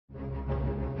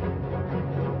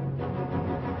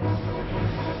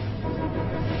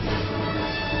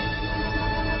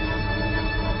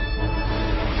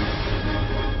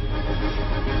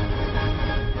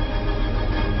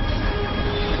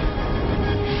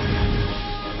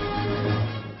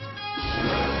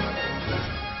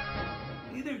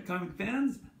comic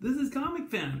fans, this is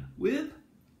Comicfan with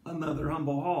another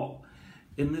humble haul.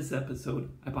 In this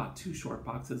episode, I bought 2 short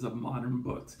boxes of modern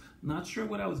books. Not sure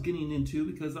what I was getting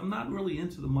into because I'm not really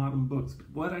into the modern books, but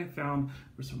what I found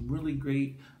were some really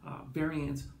great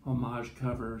variants, homage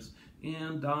covers,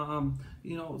 and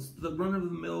you know, the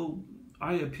run-of-the-mill,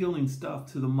 eye-appealing stuff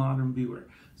to the modern viewer.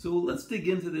 So let's dig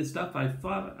into this stuff. I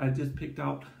thought I just picked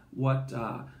out what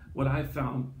I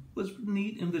found was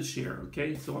neat in the share,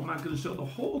 okay? So I'm not going to show the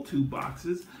whole 2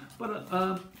 boxes, but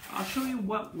I'll show you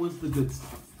what was the good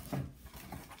stuff.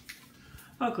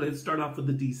 Okay, let's start off with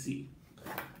the DC.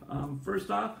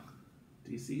 First off,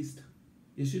 Deceased,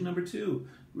 issue number 2.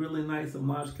 Really nice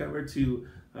homage cover to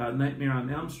Nightmare on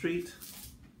Elm Street.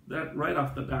 That right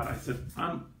off the bat, I said,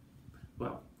 I'm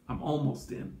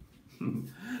almost in.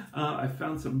 I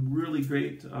found some really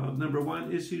great number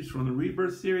 1 issues from the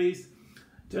Rebirth series.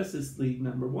 Justice League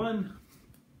number 1,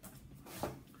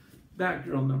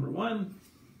 Batgirl number 1,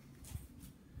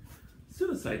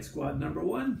 Suicide Squad number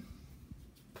 1,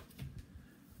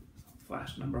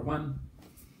 Flash number 1,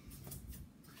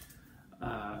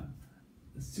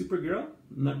 Supergirl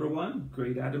number 1,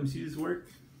 great Adams Hughes work.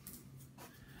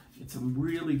 It's some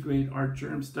really great Art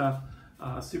Germ stuff.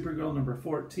 Supergirl number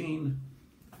 14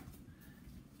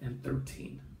 and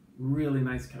 13, really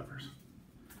nice covers.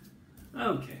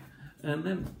 Okay. And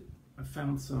then I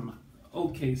found some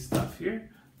okay stuff here.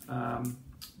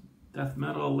 Death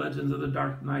Metal Legends of the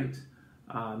Dark Knight,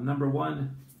 number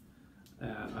 1,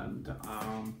 and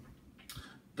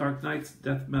Dark Knight's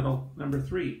Death Metal number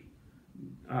 3.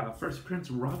 First prints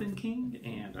Robin King,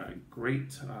 and a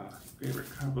great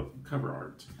cover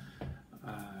art.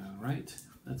 Right,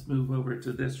 let's move over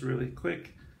to this really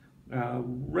quick.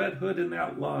 Red Hood and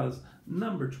Outlaws,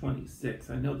 number 26.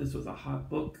 I know this was a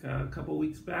hot book a couple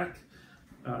weeks back,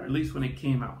 or at least when it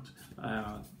came out.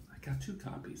 I got 2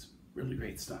 copies. Really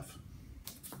great stuff.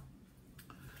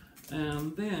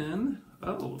 And then,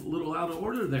 a little out of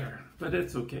order there, but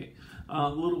it's okay. A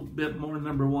little bit more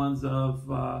number 1s of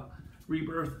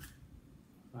Rebirth,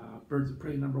 Birds of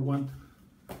Prey number 1,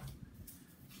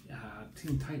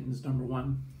 Teen Titans number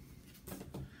 1,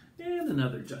 and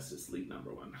another Justice League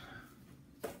number 1.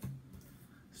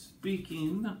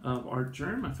 Speaking of Art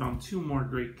Germ, I found 2 more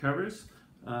great covers.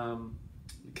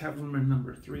 Catwoman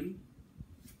number 3,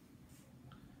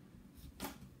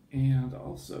 and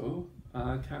also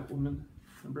Catwoman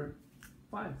number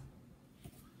 5.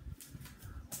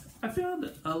 I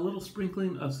found a little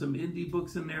sprinkling of some indie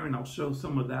books in there, and I'll show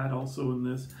some of that also in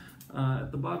this.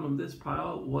 At the bottom of this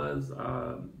pile was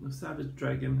Savage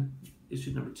Dragon,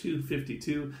 issue number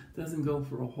 252. Doesn't go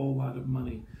for a whole lot of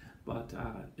money, but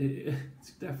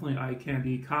it's definitely eye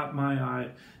candy. Caught my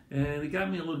eye, and it got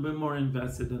me a little bit more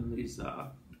invested in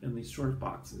these short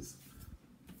boxes.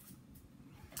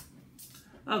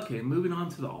 Okay, moving on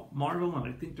to the Marvel, and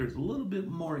I think there's a little bit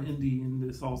more indie in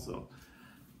this also.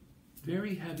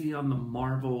 Very heavy on the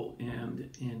Marvel and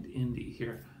indie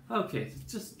here. Okay,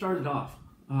 just started off.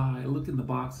 I look in the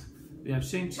box. We have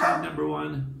Shang-Chi number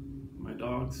 1. My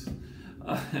dogs.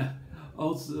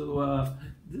 Also,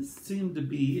 this seemed to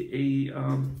be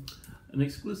an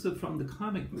exclusive from the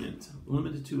Comic Mint,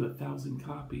 limited to 1,000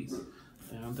 copies.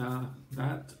 And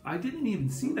that I didn't even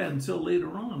see that until later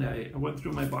on. I went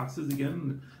through my boxes again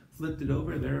and flipped it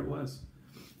over. There it was.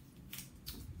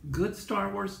 Good Star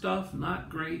Wars stuff, not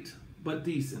great, but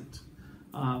decent.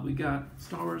 We got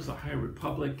Star Wars: The High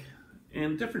Republic,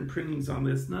 and different printings on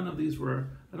this. None of these were,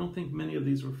 I don't think many of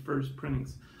these were first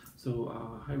printings.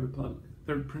 So High Republic,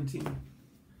 3rd printing.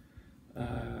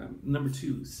 Number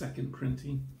 2, 2nd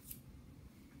printing.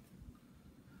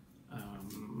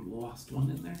 Lost one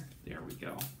in there. There we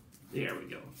go. There we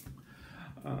go.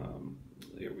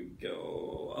 There we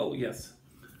go. Oh yes.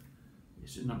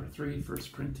 Issue number 3,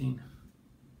 1st printing.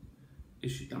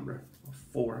 Issue number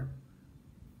 4.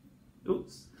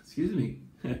 Oops, excuse me.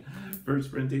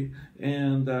 1st printing,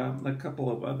 and a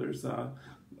couple of others.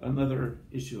 Another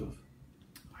issue of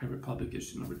High Republic,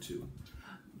 issue number 2.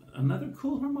 Another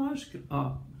cool homage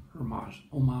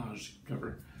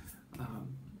cover.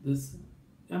 This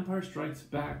Empire Strikes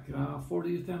Back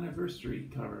 40th anniversary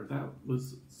cover. That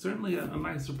was certainly a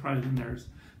nice surprise in there,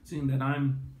 seeing that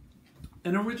I'm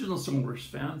an original Star Wars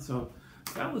fan, so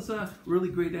that was a really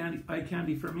great eye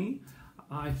candy for me.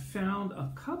 I found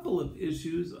a couple of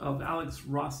issues of Alex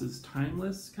Ross's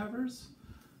Timeless covers.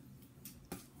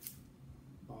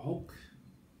 The Hulk,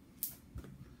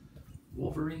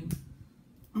 Wolverine,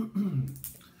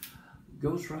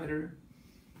 Ghost Rider,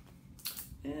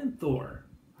 and Thor.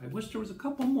 I wish there was a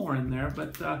couple more in there,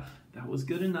 but that was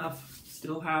good enough.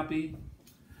 Still happy.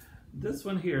 This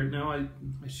one here, now I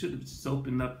should have just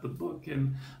opened up the book,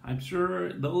 and I'm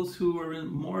sure those who are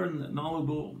more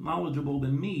knowledgeable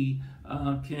than me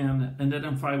can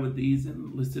identify with these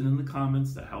and list it in the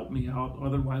comments to help me out.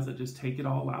 Otherwise, I just take it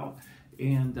all out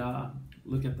and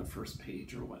look at the first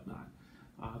page or whatnot.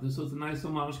 This was a nice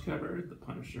homage cover, The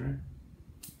Punisher.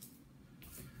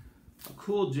 A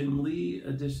cool Jim Lee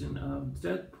edition of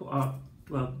Deadpool,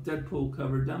 Deadpool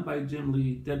cover done by Jim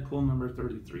Lee, Deadpool number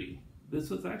 33. This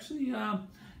was actually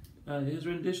his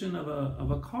rendition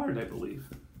of a card, I believe.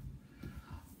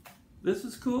 This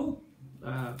is cool.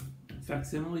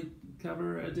 Facsimile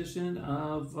cover edition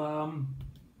of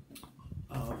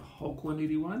Hulk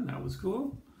 181. That was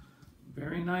cool.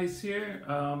 Very nice here.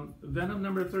 Venom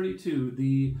number 32,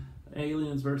 the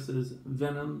Aliens versus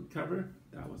Venom cover.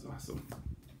 That was awesome.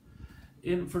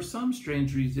 And for some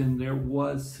strange reason, there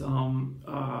was some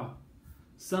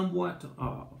somewhat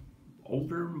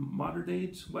older, modern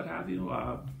age, what have you,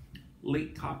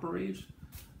 late Copper Age.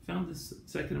 Found this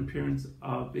second appearance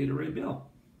of Beta Ray Bill.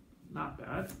 Not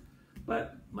bad.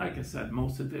 But like I said,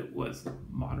 most of it was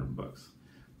modern books.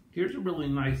 Here's a really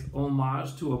nice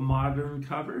homage to a modern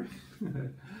cover.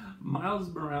 Miles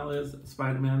Morales,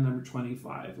 Spider-Man number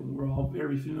 25. And we're all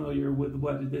very familiar with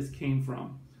what this came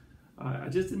from. I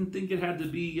just didn't think it had to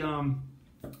be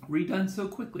redone so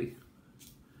quickly.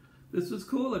 This was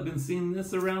cool. I've been seeing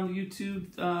this around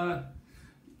YouTube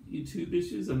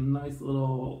issues. A nice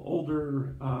little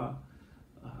older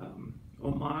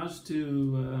homage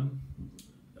to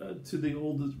the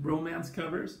old romance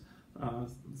covers.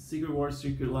 Secret War,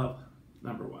 Secret Love,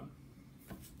 number 1.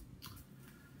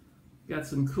 Got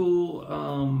some cool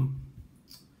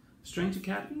Strange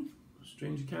Academy,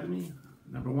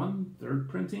 number 1, 3rd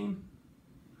printing.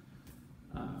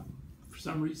 For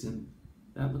some reason,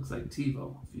 that looks like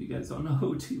TiVo. If you guys don't know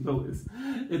who TiVo is,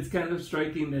 it's kind of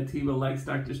striking that TiVo likes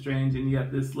Doctor Strange, and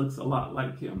yet this looks a lot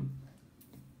like him.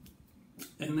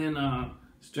 And then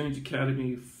Strange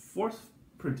Academy 4th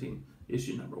printing,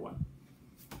 issue number 1.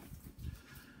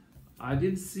 I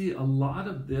didn't see a lot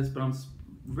of this, but I'm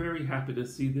very happy to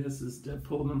see this. This is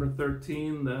Deadpool number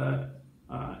 13, the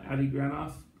Adi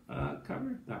Granoff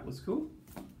cover. That was cool.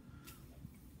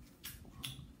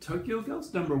 Tokyo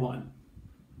Ghost number 1.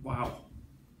 Wow,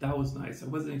 that was nice. I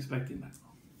wasn't expecting that.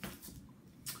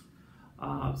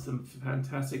 Some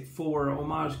fantastic 4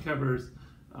 homage covers.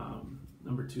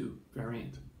 Number 2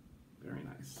 variant, very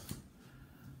nice.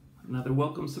 Another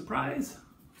welcome surprise.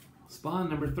 Spawn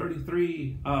number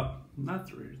 33. Not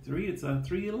 33. It's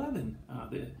 311.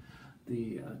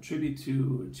 The tribute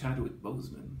to Chadwick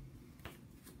Boseman.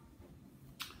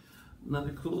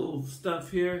 Another cool stuff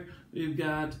here. We've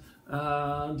got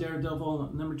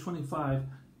Daredevil number 25,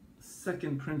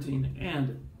 2nd printing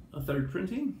and a 3rd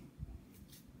printing.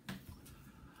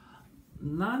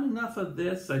 Not enough of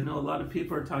this. I know a lot of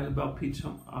people are talking about Peach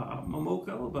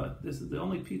Momoko, but this is the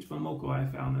only Peach Momoko I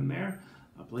found in there.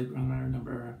 Blade Runner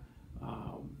number,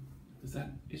 is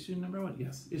that issue number 1?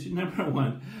 Yes, issue number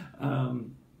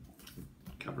 1.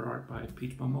 Cover art by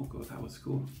Peach Momoko. That was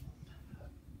cool.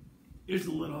 Here's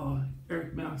a little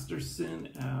Eric Masterson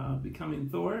becoming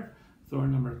Thor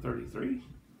number 33.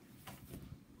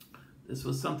 This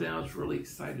was something I was really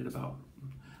excited about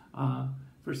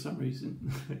for some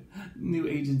reason. New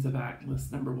Agents of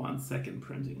Atlas number 1, 2nd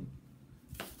printing.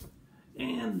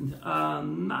 And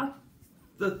not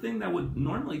the thing that would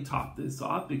normally top this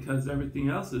off because everything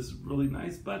else is really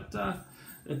nice, but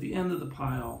at the end of the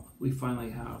pile, we finally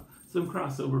have some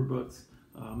crossover books,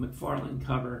 McFarlane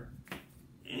cover,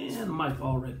 and Mike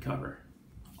Allred cover.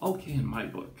 Okay, in my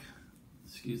book.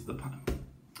 Excuse the pun.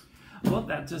 Well,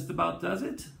 that just about does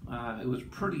it. It was a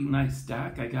pretty nice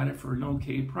stack. I got it for an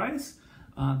okay price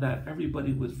that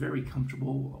everybody was very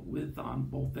comfortable with on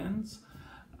both ends.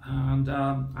 And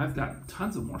I've got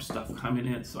tons of more stuff coming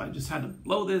in, so I just had to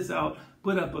blow this out,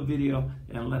 put up a video,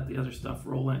 and let the other stuff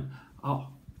roll in. Oh,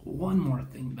 one more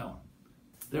thing though.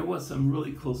 There was some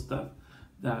really cool stuff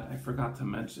that I forgot to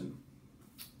mention.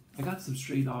 I got some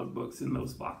Stray Dog books in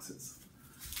those boxes.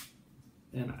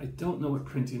 And I don't know what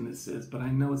printing this is, but I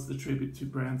know it's the tribute to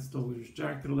Bram Stoker's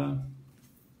Dracula.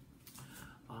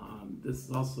 This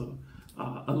is also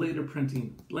a later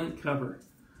printing, blank cover.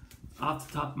 Off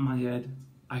the top of my head,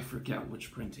 I forget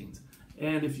which printings.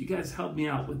 And if you guys help me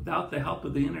out without the help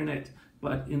of the internet,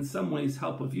 but in some ways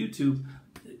help of YouTube,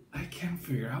 I can't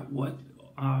figure out what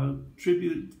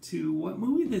tribute to what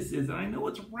movie this is. And I know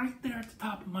it's right there at the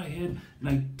top of my head, and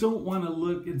I don't want to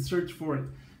look and search for it.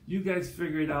 You guys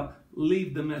figure it out.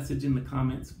 Leave the message in the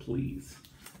comments, please.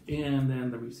 And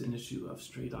then the recent issue of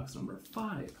Stray Dogs number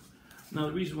 5. Now,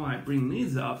 the reason why I bring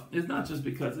these up is not just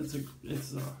because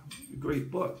it's a great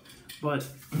book, but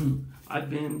I've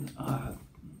been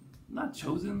not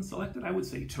chosen, selected. I would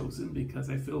say chosen because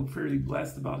I feel fairly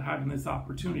blessed about having this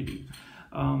opportunity.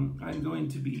 I'm going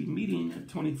to be meeting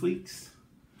Tony Fleeks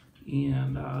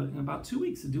and in about 2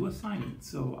 weeks to do a signing.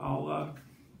 So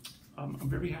I'm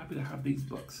very happy to have these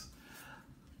books.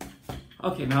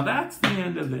 Okay, now that's the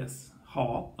end of this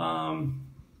haul.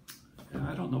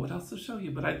 I don't know what else to show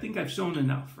you, but I think I've shown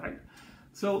enough, right?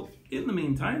 So in the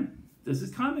meantime, this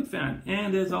is Comicfan,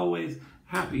 and as always,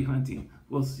 happy hunting.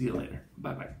 We'll see you later.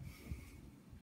 Bye-bye.